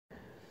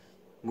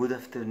Good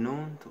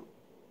afternoon to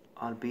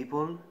all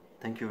people.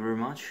 Thank you very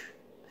much.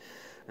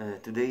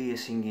 Today I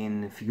sing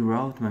in Figure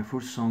Out, my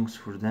first songs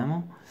for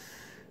demo.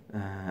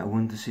 I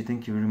want to say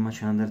thank you very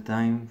much another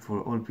time for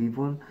all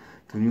people.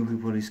 To new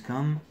people is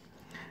come.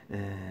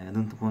 I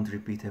don't want to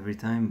repeat every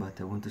time,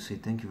 but I want to say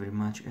thank you very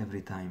much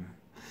every time.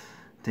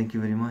 Thank you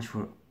very much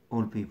for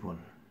all people.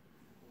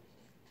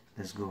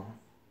 Let's go.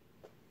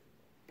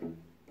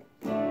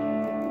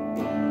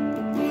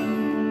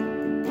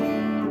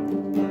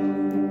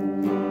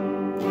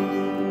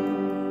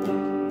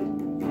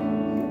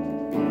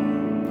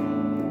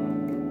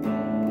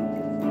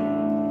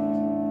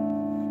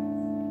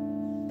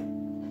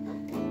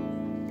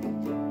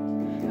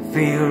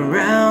 Figure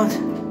out,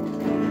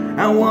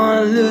 I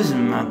wanna lose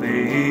my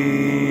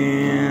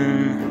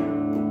pain.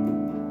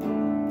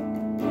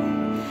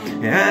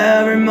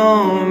 Every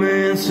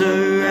moment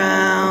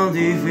so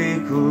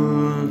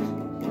difficult.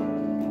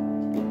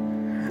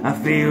 I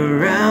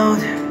figure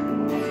out,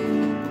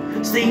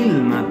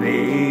 steal my pain.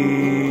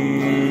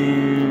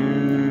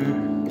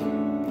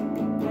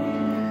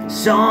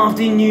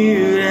 Something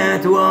new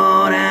that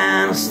what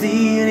I'm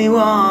stealing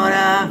what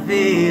I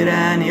feel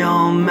and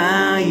you're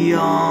my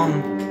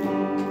own.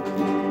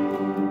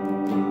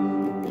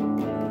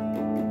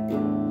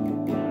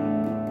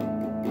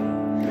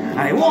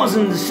 I was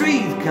on the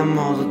street, come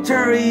on,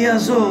 30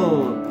 years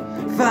old.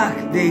 Fuck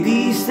the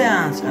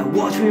distance, I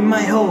watch with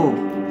my hope.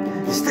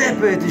 The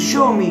stepper to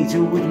show me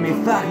to with me,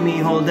 fuck me,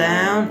 hold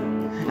down.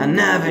 I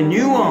never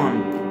knew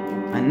one,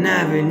 I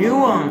never knew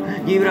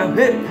one. Give it up,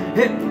 hit,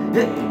 hit,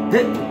 hit,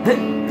 hit, hit.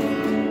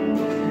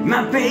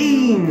 My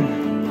pain,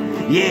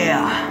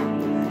 yeah,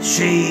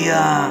 she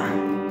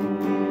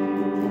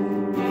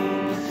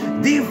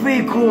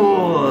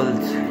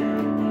difficult.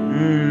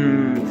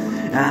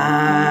 I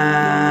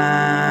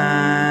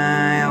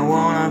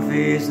wanna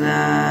face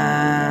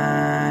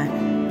that.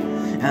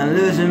 I'm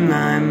losing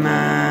my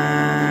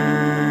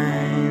mind,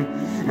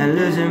 I'm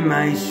losing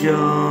my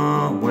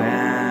soul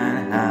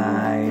when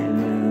I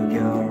look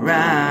your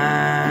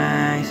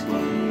eyes.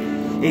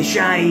 It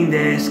shine in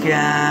the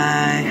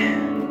sky,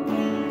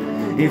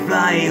 it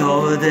fly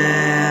over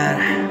there.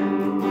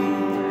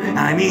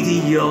 I'm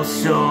eating your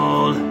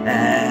soul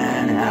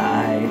and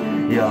I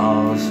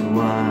yours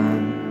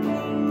one.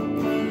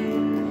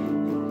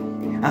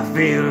 I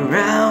figure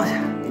out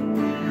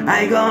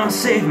I gonna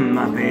save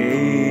my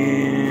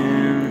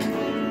pain.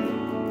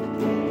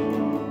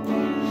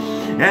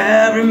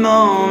 Every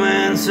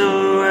moment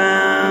so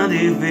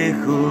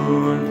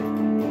difficult.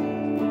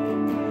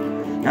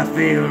 I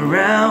figure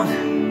out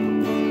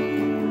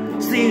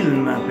steal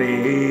my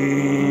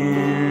pain.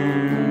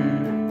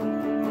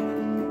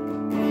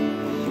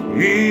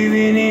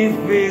 Even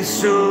if it's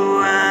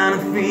so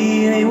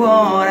unfeeling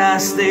what I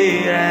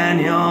stare and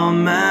you're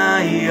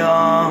my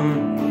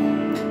own.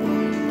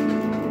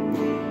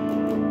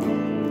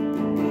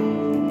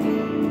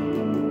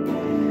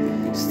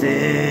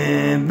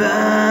 Step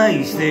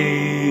by step,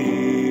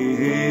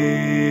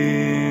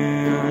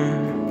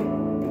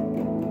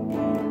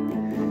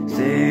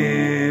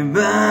 step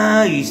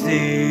by step,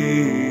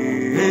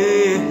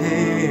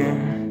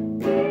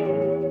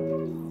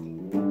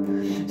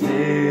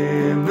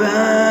 step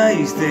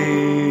by step,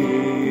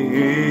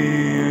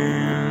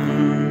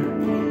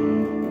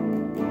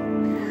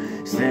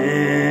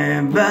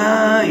 step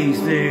by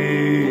step.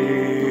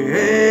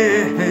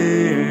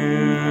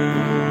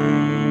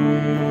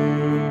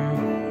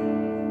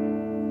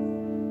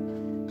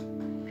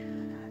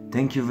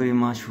 Thank you very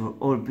much for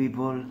all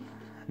people.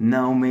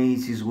 Now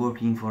Mates is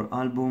working for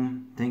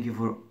album. Thank you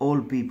for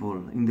all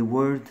people in the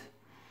world.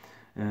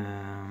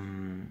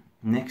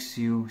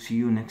 See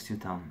you next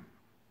time.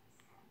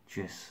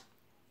 Cheers.